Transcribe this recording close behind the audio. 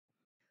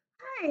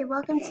Hi,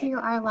 welcome to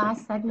our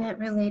last segment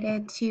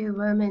related to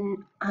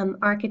Roman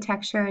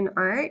architecture and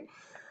art.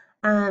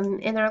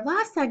 In our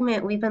last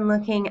segment, we've been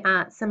looking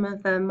at some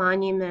of the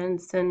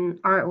monuments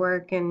and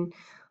artwork and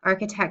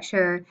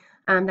architecture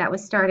that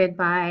was started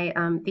by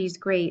these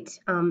great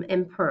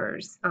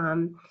emperors,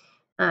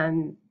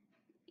 during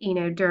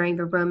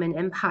the Roman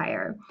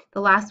Empire.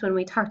 The last one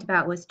we talked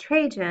about was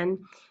Trajan.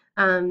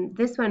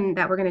 This one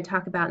that we're going to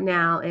talk about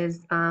now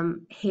is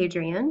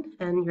Hadrian,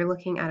 and you're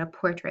looking at a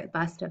portrait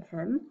bust of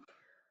him.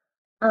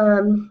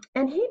 And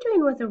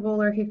Hadrian was a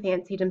ruler who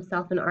fancied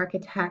himself an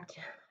architect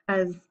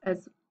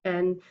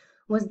and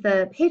was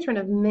the patron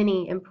of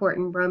many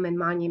important Roman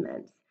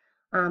monuments.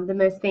 The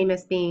most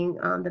famous being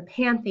the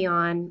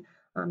Pantheon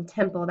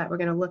temple that we're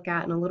going to look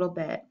at in a little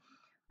bit,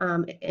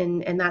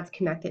 and that's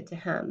connected to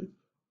him.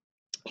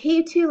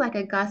 He too, like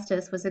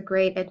Augustus, was a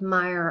great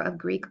admirer of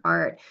Greek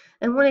art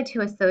and wanted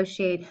to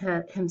associate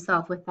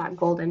himself with that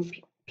golden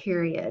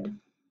period.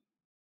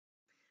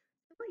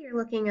 What you're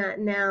looking at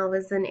now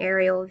is an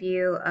aerial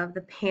view of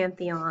the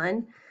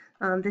Pantheon.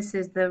 This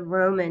is the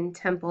Roman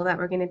temple that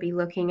we're going to be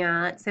looking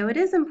at. So it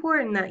is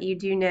important that you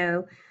do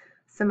know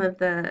some of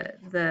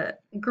the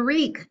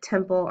Greek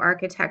temple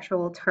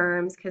architectural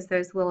terms because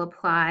those will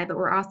apply, but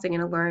we're also going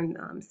to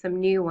learn some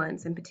new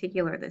ones, in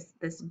particular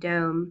this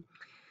dome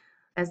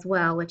as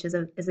well, which is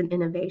an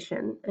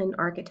innovation in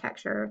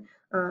architecture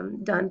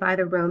done by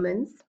the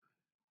Romans.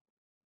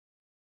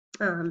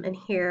 And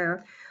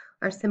here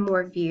are some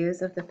more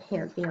views of the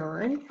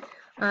Pantheon.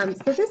 So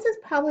this is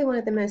probably one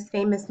of the most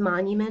famous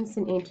monuments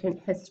in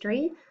ancient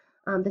history.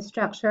 The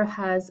structure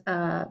has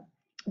a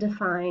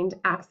defined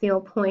axial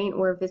point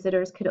where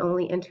visitors could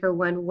only enter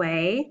one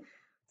way.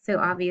 So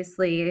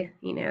obviously,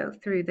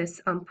 through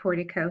this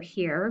portico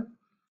here.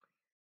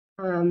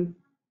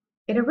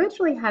 It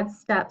originally had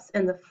steps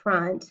in the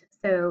front.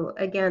 So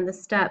again, the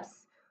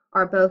steps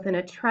are both an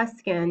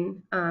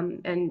Etruscan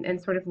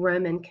and sort of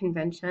Roman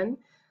convention.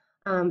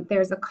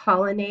 There's a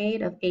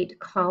colonnade of 8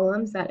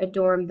 columns that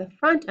adorn the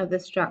front of the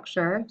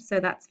structure, so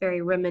that's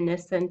very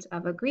reminiscent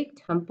of a Greek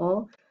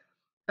temple.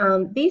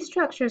 These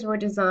structures were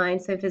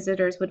designed so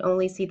visitors would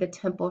only see the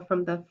temple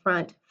from the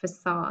front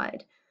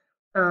facade.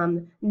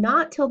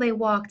 Not till they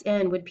walked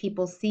in would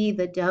people see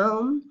the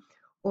dome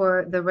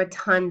or the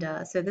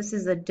rotunda. So this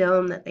is a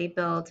dome that they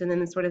built, and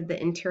then sort of the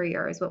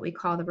interior is what we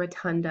call the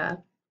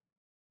rotunda,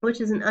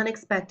 which is an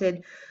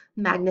unexpected,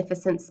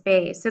 magnificent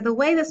space. So the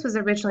way this was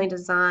originally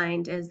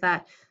designed is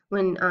that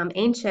when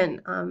ancient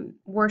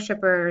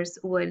worshippers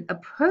would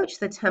approach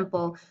the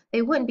temple,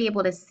 they wouldn't be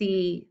able to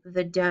see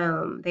the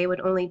dome. They would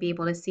only be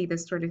able to see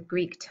this sort of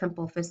Greek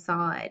temple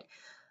facade.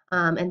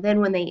 And then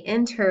when they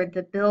entered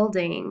the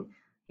building,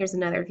 here's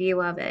another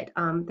view of it,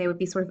 they would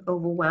be sort of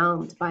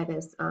overwhelmed by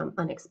this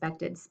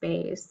unexpected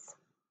space.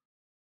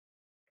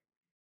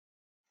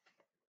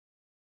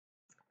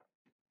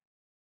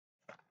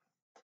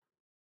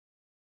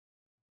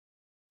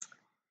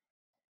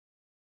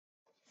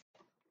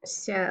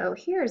 So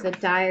here's a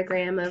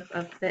diagram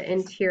of the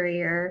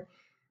interior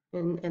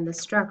and the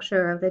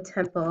structure of the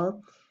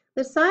temple.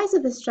 The size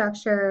of the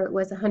structure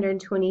was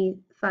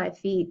 125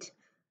 feet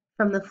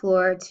from the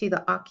floor to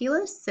the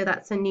oculus. So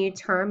that's a new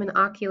term. An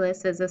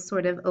oculus is a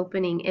sort of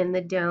opening in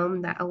the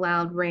dome that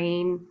allowed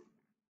rain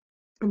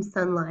and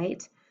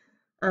sunlight.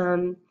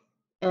 And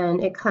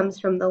it comes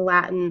from the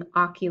Latin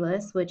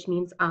oculus, which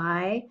means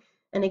eye.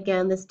 And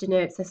again, this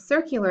denotes a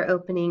circular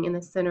opening in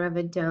the center of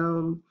a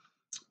dome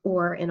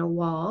or in a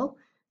wall.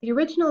 The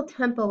original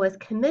temple was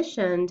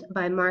commissioned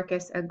by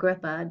Marcus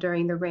Agrippa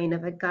during the reign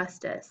of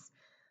Augustus.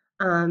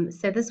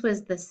 So this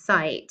was the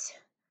site.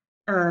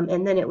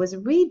 And then it was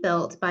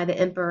rebuilt by the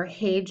Emperor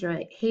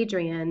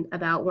Hadrian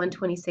about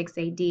 126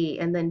 AD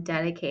and then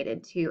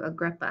dedicated to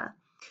Agrippa.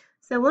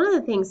 So one of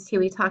the things too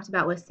we talked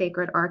about with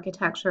sacred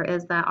architecture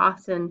is that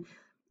often,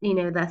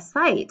 the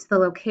site, the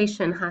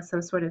location has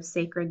some sort of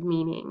sacred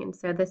meaning, and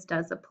so this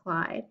does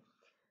apply.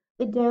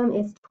 The dome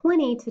is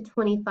 20 to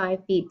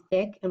 25 feet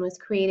thick and was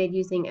created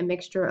using a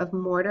mixture of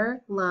mortar,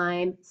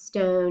 lime,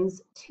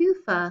 stones,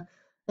 tufa,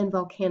 and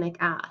volcanic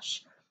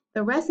ash.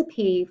 The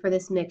recipe for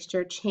this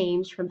mixture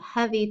changed from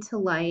heavy to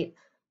light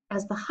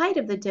as the height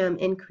of the dome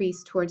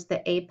increased towards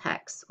the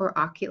apex or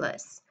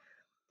oculus.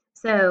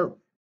 So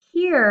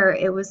here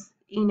it was,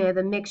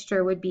 the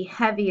mixture would be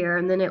heavier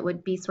and then it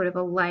would be sort of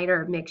a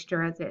lighter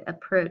mixture as it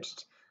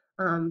approached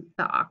the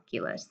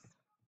oculus.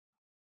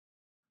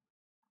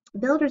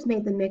 Builders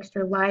made the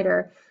mixture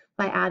lighter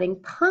by adding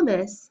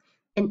pumice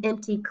and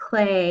empty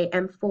clay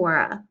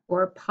amphora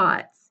or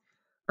pots.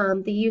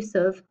 The use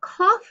of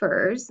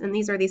coffers, and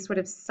these are these sort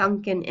of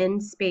sunken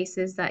in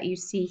spaces that you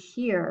see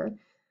here,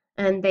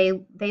 and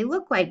they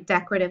look like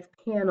decorative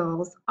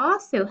panels,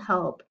 also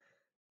help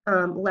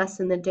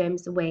lessen the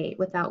dome's weight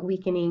without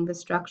weakening the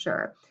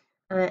structure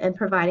and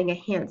providing a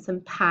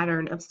handsome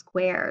pattern of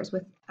squares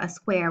with a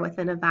square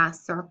within a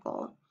vast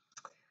circle.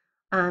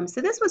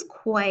 So this was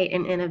quite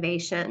an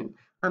innovation.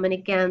 And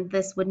again,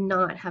 this would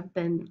not have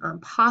been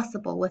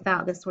possible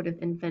without this sort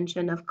of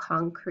invention of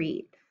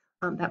concrete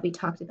that we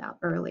talked about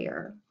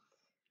earlier.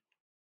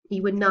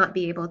 You would not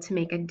be able to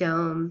make a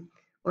dome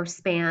or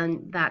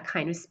span that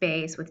kind of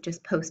space with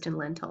just post and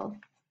lintel.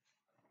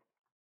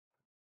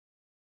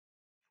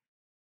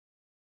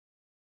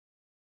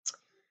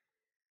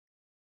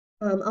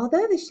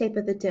 Although the shape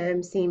of the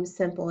dome seems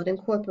simple, it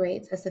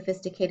incorporates a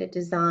sophisticated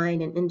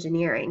design and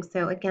engineering.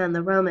 So again,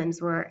 the Romans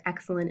were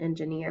excellent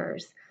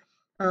engineers.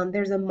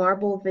 There's a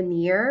marble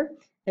veneer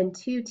and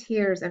 2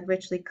 tiers of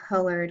richly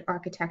colored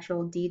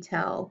architectural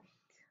detail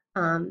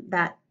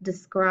that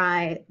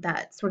disguise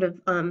the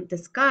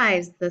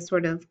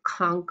sort of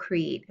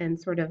concrete and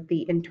sort of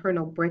the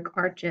internal brick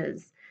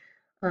arches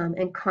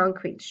and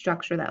concrete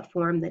structure that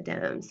form the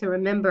dome. So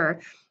remember,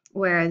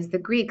 whereas the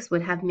Greeks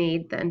would have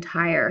made the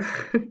entire,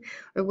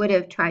 or would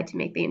have tried to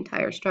make the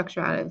entire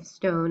structure out of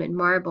stone and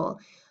marble,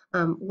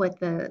 what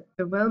the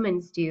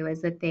Romans do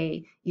is that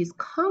they use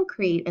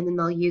concrete and then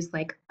they'll use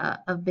like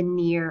a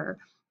veneer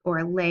or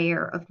a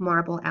layer of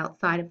marble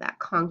outside of that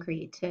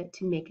concrete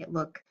to make it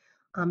look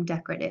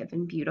decorative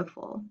and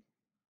beautiful.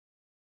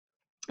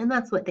 And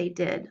that's what they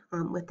did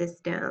with this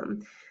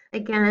dome.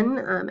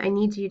 Again, I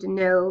need you to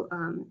know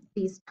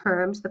these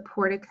terms. The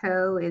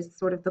portico is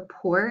sort of the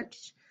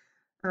porch.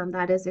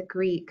 That is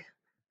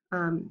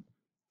um,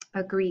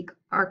 a Greek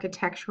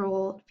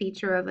architectural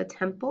feature of a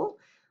temple.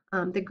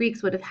 The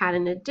Greeks would have had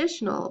an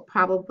additional,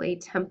 probably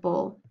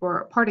temple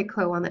or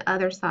portico on the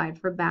other side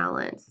for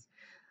balance.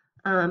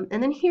 And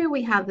then here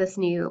we have this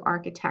new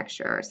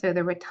architecture. So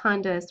the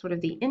rotunda is sort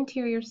of the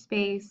interior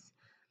space.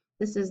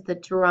 This is the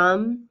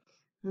drum.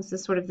 This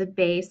is sort of the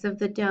base of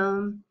the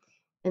dome.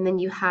 And then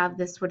you have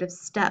this sort of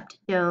stepped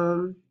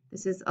dome.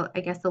 This is,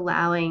 I guess,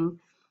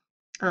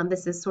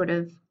 this is sort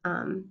of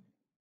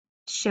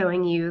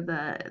showing you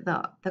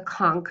the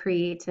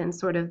concrete and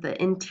sort of the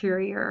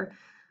interior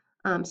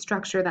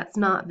structure that's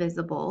not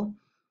visible.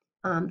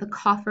 The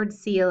coffered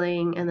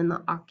ceiling, and then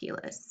the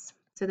oculus.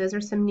 So those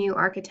are some new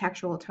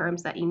architectural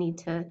terms that you need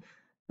to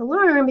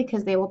learn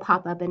because they will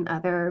pop up in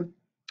other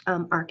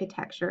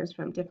architectures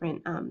from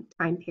different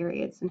time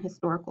periods and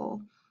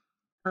historical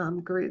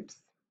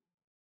groups.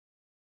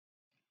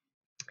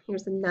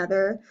 Here's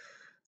another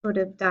sort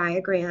of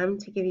diagram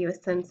to give you a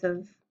sense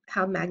of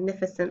how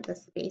magnificent the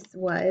space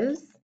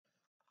was.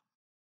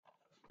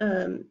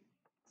 So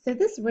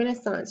this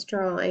Renaissance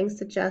drawing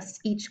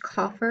suggests each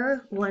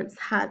coffer once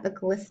had a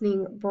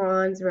glistening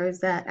bronze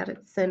rosette at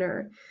its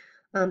center,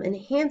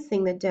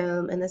 enhancing the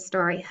dome and the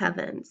starry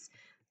heavens.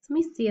 So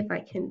let me see if I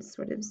can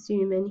sort of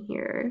zoom in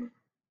here.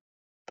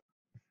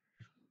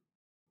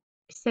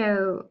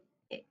 So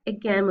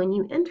again, when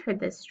you entered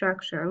this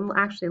structure, and we'll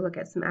actually look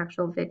at some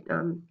actual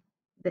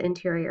the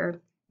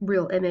interior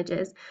real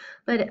images,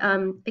 but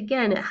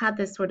again, it had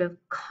this sort of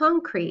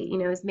concrete,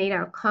 it was made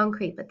out of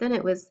concrete, but then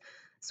it was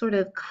sort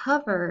of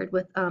covered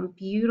with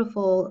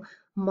beautiful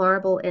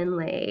marble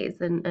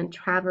inlays and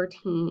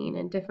travertine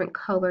and different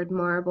colored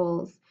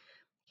marbles.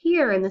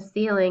 Here in the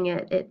ceiling,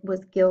 it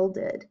was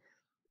gilded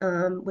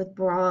with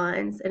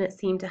bronze, and it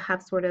seemed to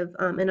have sort of,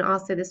 and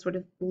also this sort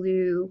of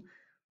blue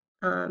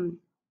um,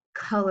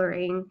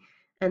 coloring,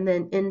 and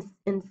then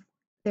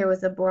there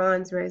was a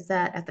bronze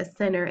rosette at the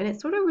center, and it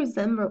sort of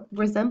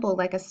resembled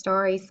like a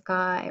starry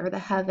sky or the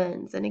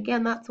heavens. And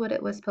again, that's what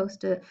it was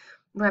supposed to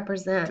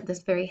represent,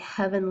 this very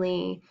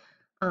heavenly,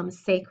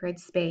 sacred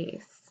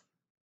space.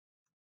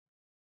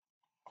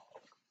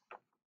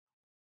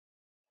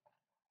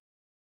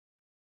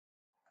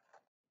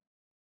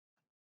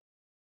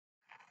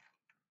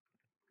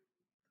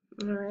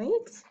 All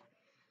right.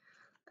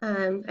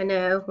 I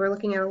know we're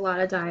looking at a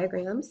lot of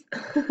diagrams.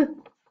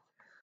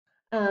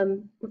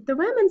 The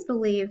Romans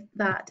believed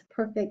that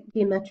perfect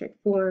geometric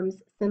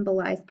forms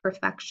symbolized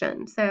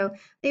perfection. So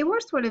they were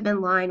sort of in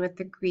line with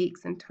the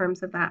Greeks in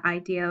terms of that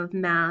idea of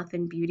math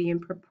and beauty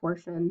and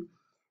proportion.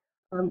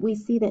 We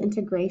see the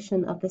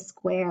integration of the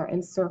square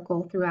and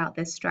circle throughout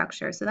this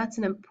structure. So that's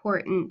an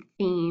important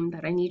theme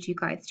that I need you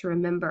guys to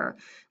remember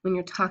when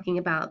you're talking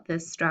about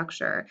this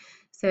structure.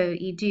 So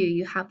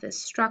you have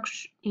this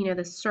structure,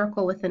 the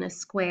circle within a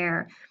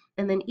square,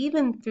 and then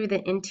even through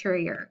the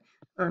interior,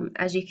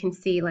 as you can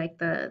see, like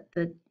the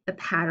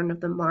pattern of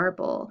the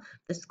marble,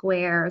 the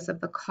squares of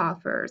the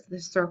coffers,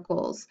 the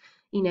circles,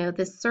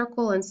 this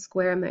circle and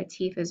square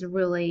motif is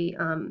really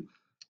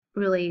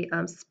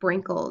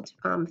sprinkled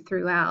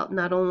throughout,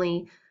 not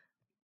only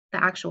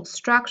the actual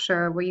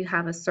structure where you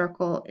have a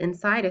circle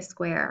inside a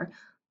square,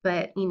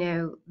 but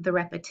the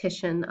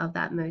repetition of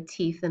that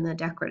motif in the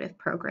decorative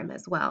program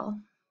as well.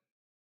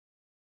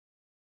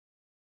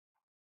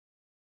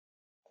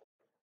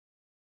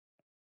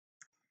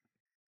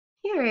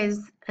 Here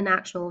is an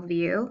actual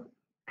view,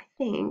 I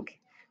think.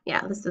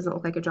 Yeah, this doesn't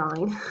look like a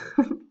drawing.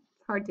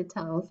 It's hard to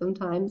tell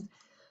sometimes.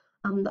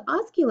 The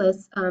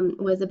osculus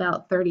was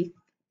about 30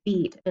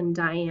 feet in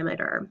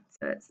diameter,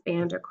 so it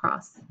spanned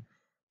across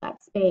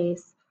that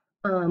space,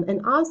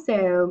 and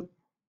also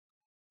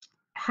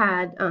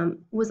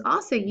was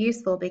also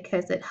useful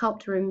because it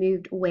helped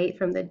remove weight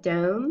from the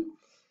dome.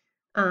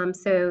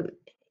 So,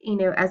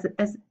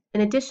 as in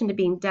addition to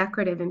being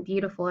decorative and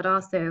beautiful, it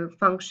also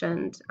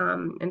functioned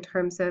in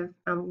terms of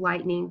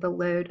lightening the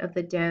load of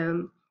the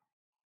dome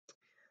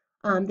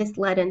This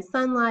let in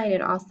sunlight.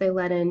 It also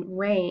let in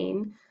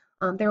rain.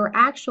 There were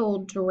actual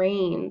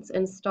drains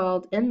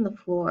installed in the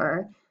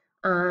floor,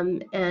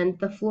 and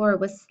the floor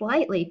was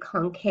slightly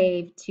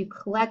concave to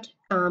collect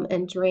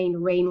and drain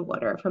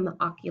rainwater from the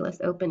oculus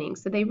opening.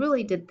 So they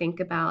really did think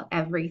about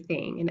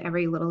everything and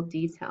every little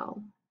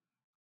detail.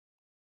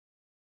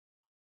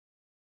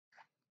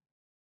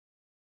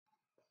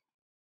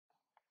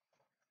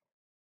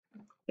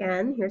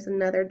 Again, here's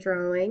another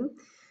drawing.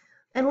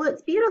 And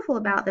what's beautiful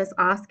about this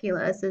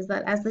osculus is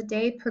that as the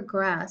day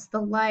progressed,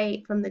 the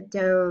light from the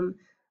dome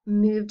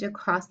moved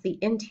across the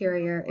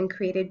interior and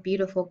created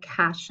beautiful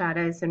cast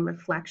shadows and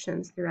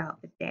reflections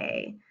throughout the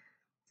day.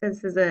 So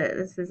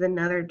this is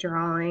another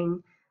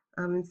drawing.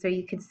 And so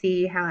you could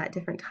see how at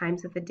different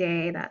times of the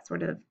day that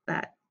sort of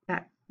that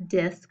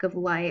disk of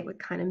light would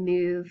kind of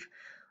move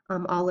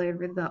all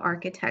over the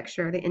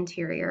architecture, the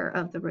interior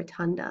of the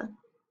rotunda.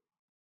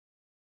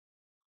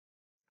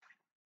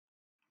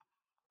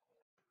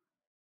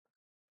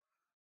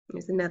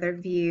 Here's another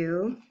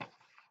view.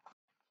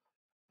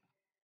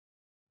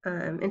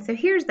 And so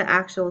here's the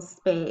actual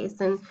space.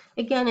 And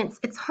again,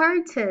 it's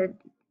hard to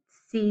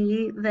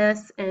see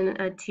this in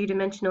a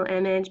two-dimensional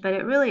image, but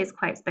it really is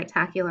quite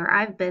spectacular.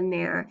 I've been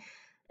there,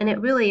 and it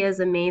really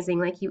is amazing.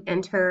 Like you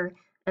enter,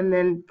 and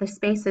then the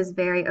space is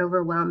very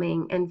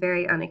overwhelming and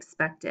very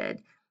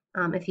unexpected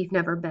if you've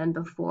never been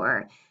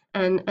before.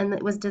 And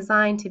it was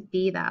designed to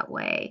be that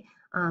way.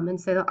 And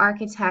so the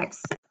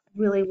architects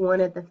really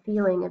wanted the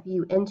feeling of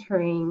you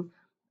entering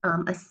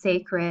a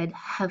sacred,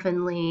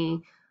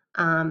 heavenly,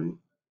 um,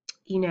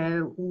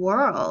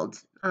 world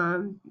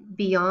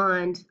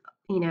beyond,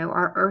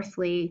 our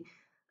earthly,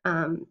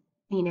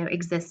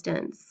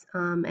 existence.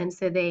 And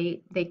so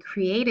they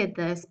created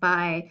this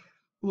by,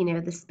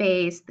 the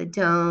space, the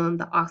dome,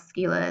 the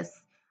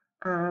osculus,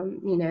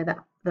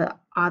 the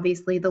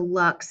obviously the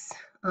lux,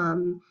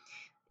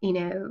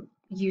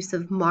 use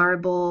of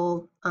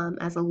marble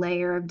as a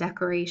layer of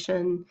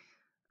decoration.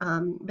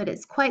 But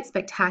it's quite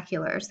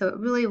spectacular. So it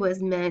really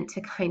was meant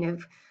to kind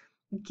of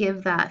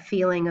give that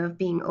feeling of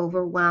being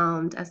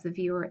overwhelmed as the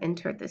viewer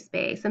entered the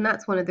space. And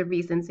that's one of the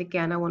reasons,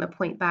 again, I want to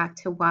point back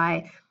to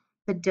why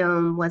the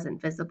dome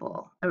wasn't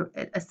visible,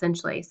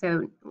 essentially.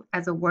 So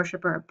as a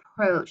worshiper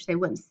approached, they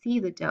wouldn't see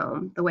the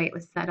dome the way it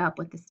was set up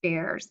with the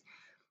stairs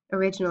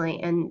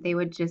originally, and they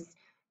would just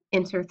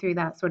enter through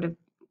that sort of,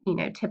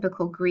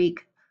 typical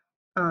Greek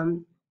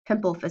um,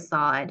 temple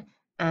facade,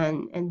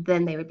 and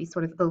then they would be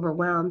sort of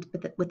overwhelmed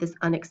with this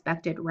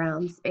unexpected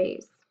round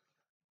space.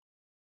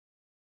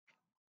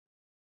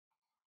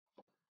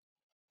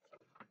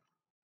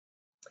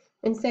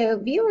 And so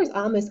viewers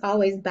almost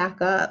always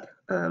back up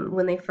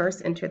when they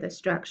first enter the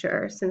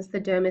structure. Since the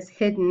dome is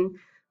hidden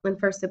when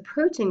first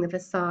approaching the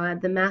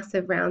facade, the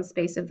massive round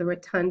space of the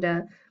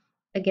rotunda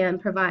again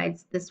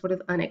provides this sort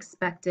of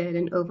unexpected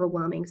and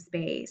overwhelming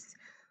space.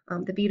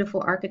 The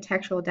beautiful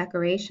architectural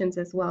decorations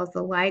as well as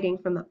the lighting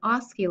from the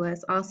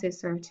osculus also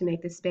serve to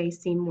make the space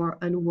seem more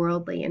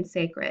unworldly and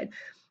sacred,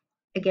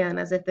 again,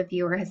 as if the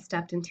viewer has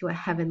stepped into a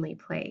heavenly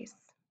place.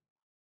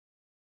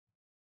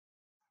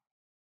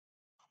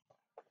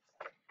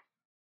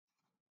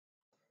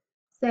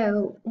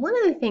 So one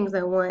of the things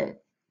I want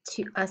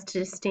us to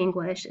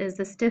distinguish is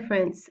this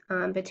difference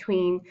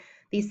between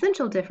the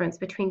essential difference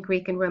between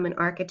Greek and Roman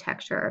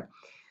architecture.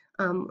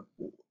 Um,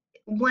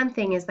 One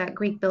thing is that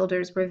Greek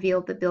builders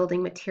revealed the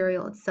building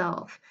material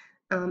itself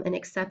and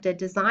accepted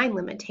design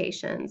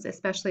limitations,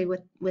 especially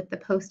with the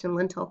post and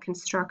lintel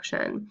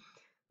construction.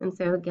 And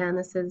so again,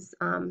 this is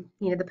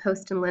the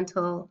post and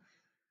lintel,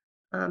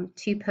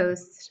 two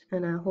posts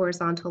and a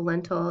horizontal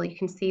lintel. You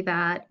can see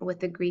that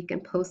with the Greek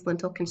and post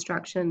lintel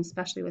construction,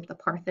 especially with the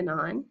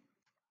Parthenon.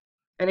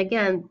 And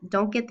again,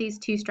 don't get these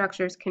two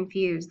structures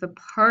confused. The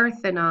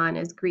Parthenon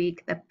is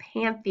Greek, the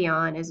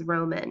Pantheon is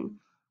Roman.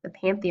 The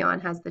Pantheon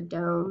has the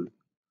dome.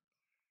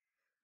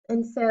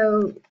 And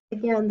so,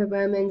 again, the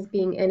Romans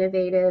being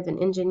innovative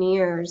and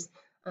engineers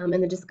and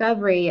the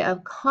discovery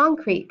of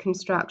concrete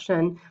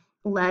construction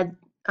led,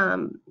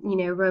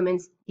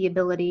 Romans the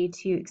ability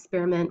to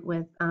experiment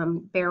with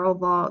barrel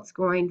vaults,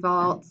 groin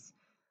vaults,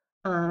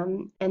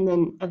 and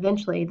then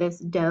eventually this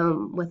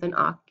dome with an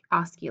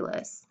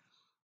osculus.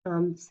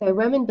 So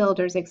Roman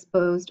builders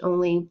exposed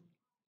only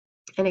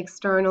an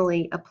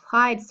externally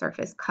applied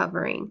surface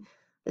covering.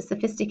 The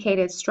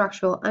sophisticated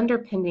structural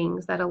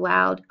underpinnings that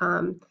allowed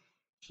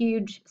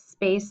huge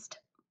spaced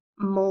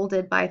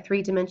molded by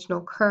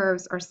three-dimensional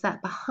curves are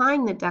set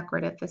behind the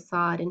decorative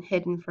facade and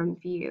hidden from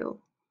view.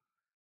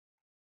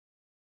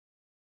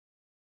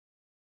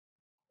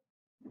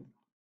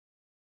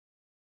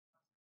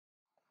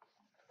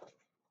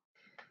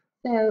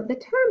 So the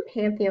term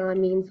pantheon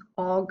means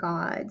all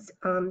gods.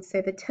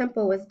 So the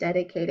temple was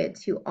dedicated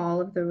to all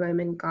of the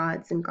Roman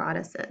gods and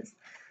goddesses.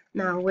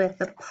 Now with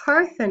the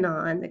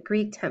Parthenon, the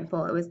Greek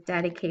temple, it was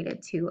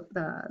dedicated to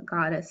the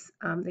goddess,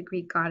 the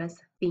Greek goddess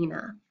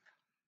Athena.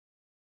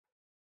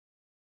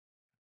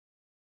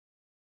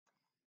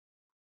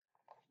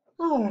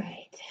 All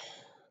right.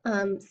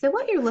 So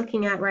what you're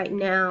looking at right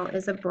now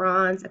is a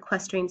bronze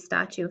equestrian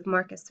statue of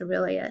Marcus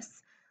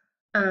Aurelius.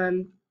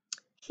 Um,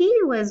 he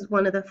was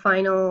one of the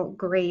final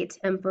great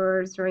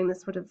emperors during the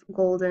sort of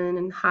golden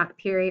and hot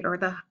period, or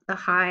the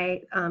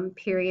high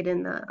period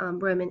in the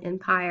Roman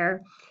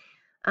Empire.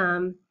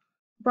 Um,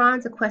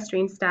 Bronze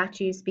equestrian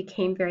statues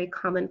became very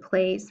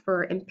commonplace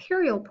for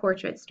imperial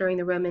portraits during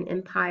the Roman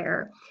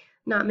Empire.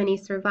 Not many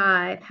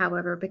survive,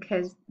 however,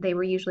 because they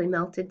were usually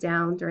melted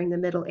down during the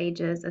Middle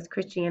Ages as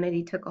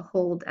Christianity took a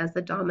hold as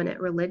the dominant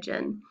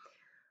religion.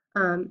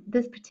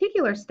 This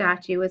particular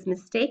statue was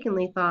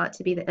mistakenly thought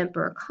to be the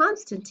Emperor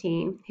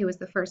Constantine, who was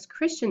the first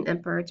Christian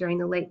emperor during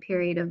the late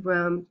period of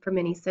Rome for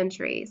many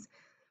centuries.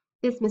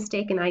 This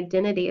mistaken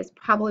identity is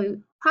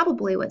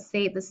probably what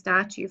saved the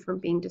statue from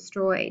being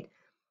destroyed.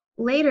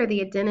 Later,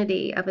 the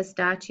identity of a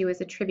statue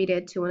is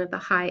attributed to one of the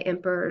high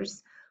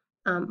emperors,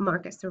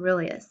 Marcus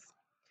Aurelius.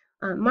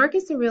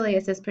 Marcus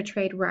Aurelius is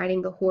portrayed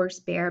riding the horse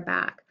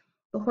bareback.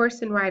 The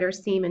horse and rider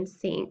seem in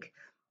sync.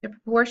 The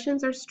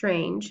proportions are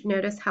strange.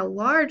 Notice how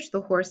large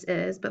the horse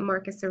is, but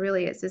Marcus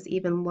Aurelius is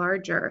even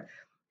larger.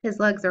 His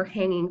legs are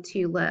hanging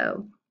too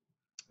low.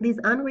 These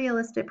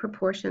unrealistic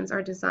proportions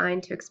are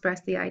designed to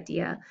express the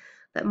idea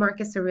that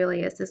Marcus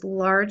Aurelius is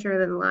larger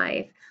than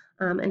life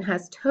and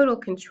has total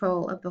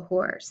control of the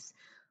horse.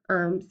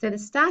 So the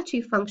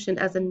statue functioned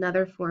as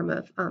another form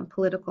of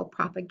political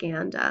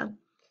propaganda.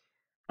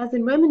 As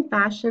in Roman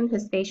fashion,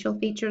 his facial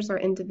features are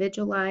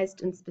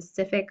individualized and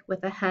specific,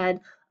 with a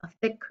head of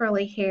thick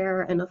curly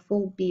hair and a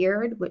full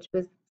beard, which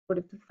was sort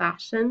of the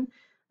fashion.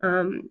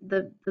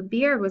 The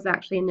beard was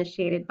actually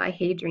initiated by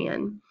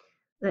Hadrian,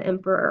 the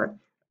emperor,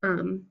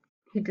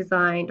 who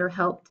designed or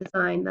helped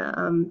design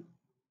the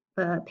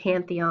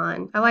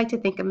Pantheon. I like to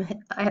think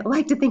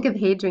of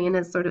Hadrian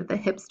as sort of the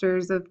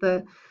hipsters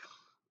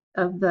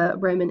of the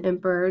Roman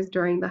emperors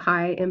during the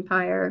High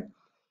Empire.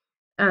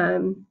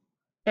 Um,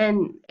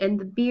 and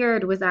the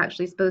beard was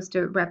actually supposed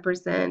to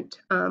represent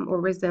or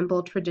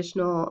resemble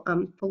traditional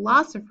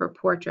philosopher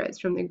portraits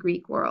from the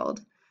Greek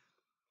world.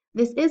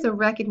 This is a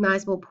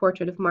recognizable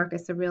portrait of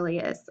Marcus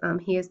Aurelius.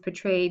 He is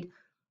portrayed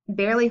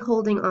barely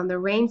holding on the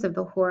reins of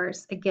the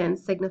horse, again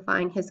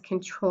signifying his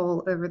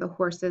control over the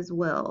horse's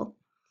will.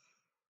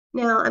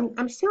 Now,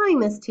 I'm showing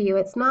this to you.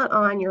 It's not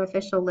on your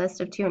official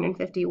list of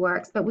 250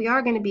 works, but we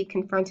are going to be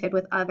confronted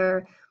with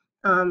other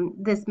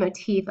this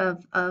motif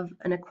of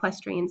an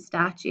equestrian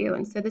statue.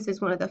 And so this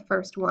is one of the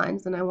first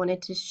ones, and I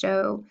wanted to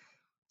show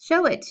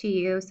it to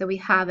you so we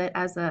have it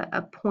as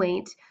a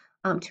point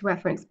to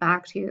reference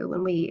back to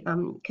when we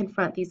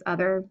confront these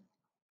other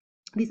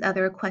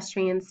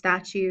equestrian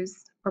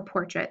statues or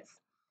portraits,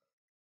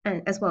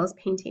 as well as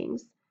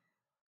paintings.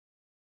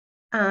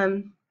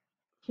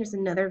 Here's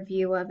another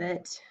view of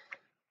it.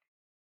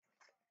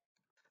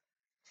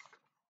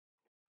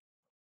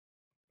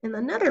 And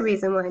another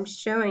reason why I'm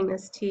showing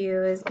this to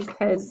you is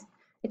because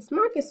it's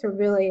Marcus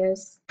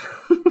Aurelius.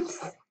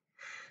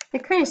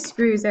 It kind of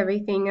screws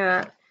everything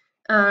up.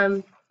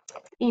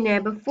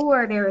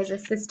 Before there was a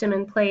system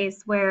in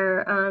place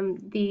where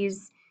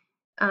these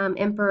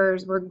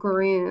emperors were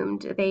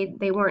groomed.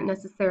 They weren't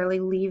necessarily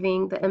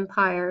leaving the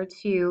empire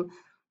to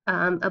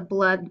a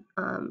blood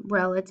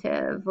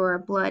relative or a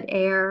blood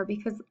heir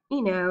because,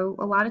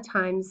 a lot of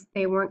times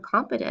they weren't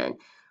competent.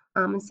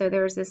 And so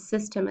there was this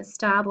system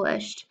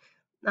established.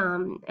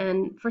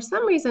 And for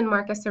some reason,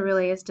 Marcus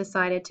Aurelius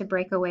decided to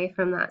break away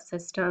from that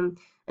system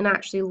and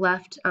actually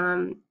left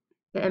the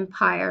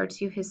empire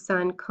to his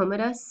son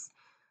Commodus.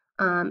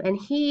 And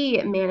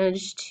he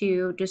managed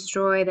to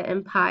destroy the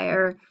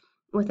empire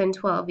within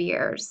 12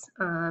 years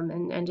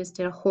and just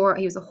did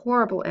he was a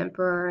horrible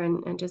emperor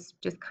and just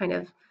kind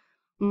of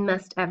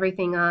messed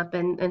everything up.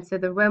 And so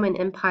the Roman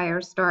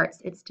Empire starts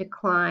its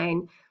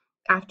decline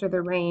after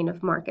the reign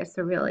of Marcus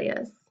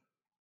Aurelius.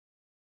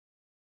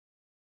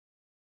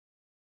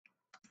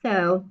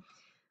 So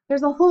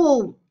there's a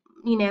whole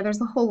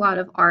lot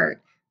of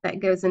art that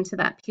goes into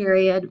that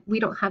period. We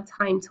don't have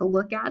time to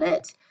look at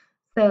it.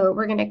 So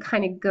we're going to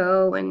kind of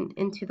go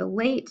into the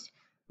late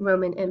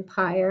Roman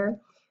Empire.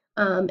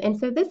 And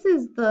so this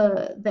is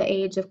the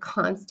age of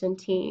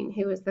Constantine,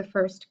 who was the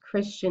first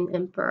Christian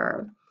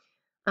emperor.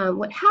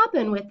 What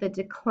happened with the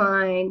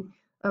decline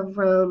of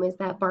Rome is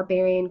that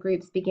barbarian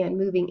groups began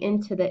moving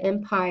into the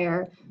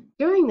empire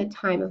during the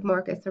time of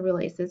Marcus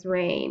Aurelius's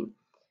reign.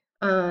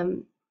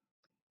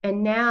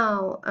 And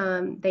now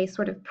they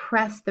sort of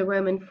press the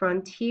Roman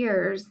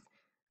frontiers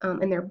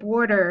and their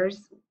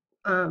borders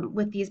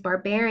with these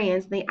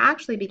barbarians. They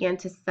actually began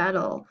to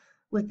settle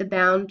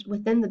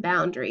within the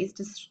boundaries,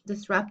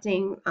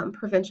 disrupting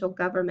provincial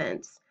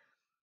governments.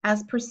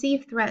 As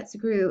perceived threats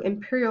grew,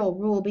 imperial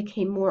rule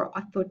became more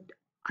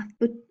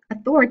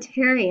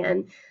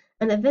authoritarian,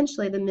 and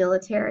eventually the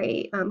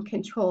military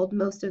controlled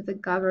most of the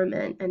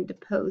government and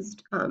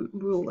deposed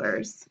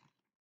rulers.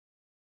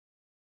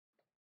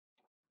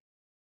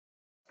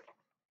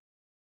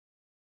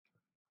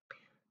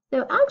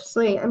 So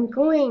actually, I'm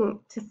going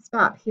to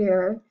stop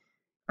here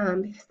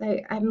because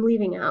I'm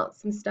leaving out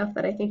some stuff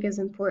that I think is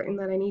important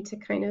that I need to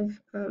kind of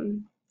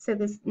so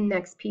this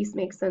next piece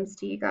makes sense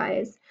to you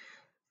guys.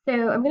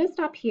 So I'm going to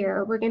stop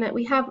here.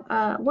 We have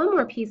one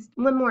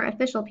more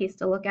official piece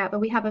to look at, but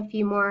we have a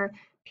few more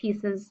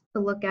pieces to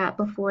look at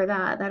before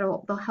that.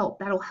 That'll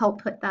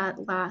help put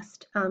that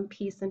last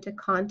piece into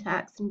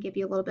context and give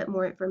you a little bit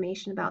more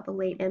information about the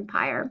late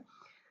empire.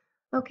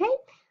 Okay,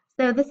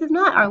 so this is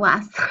not our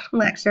last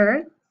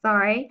lecture,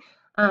 sorry,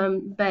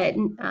 but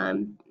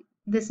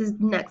this is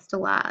next to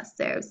last,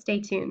 so stay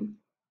tuned.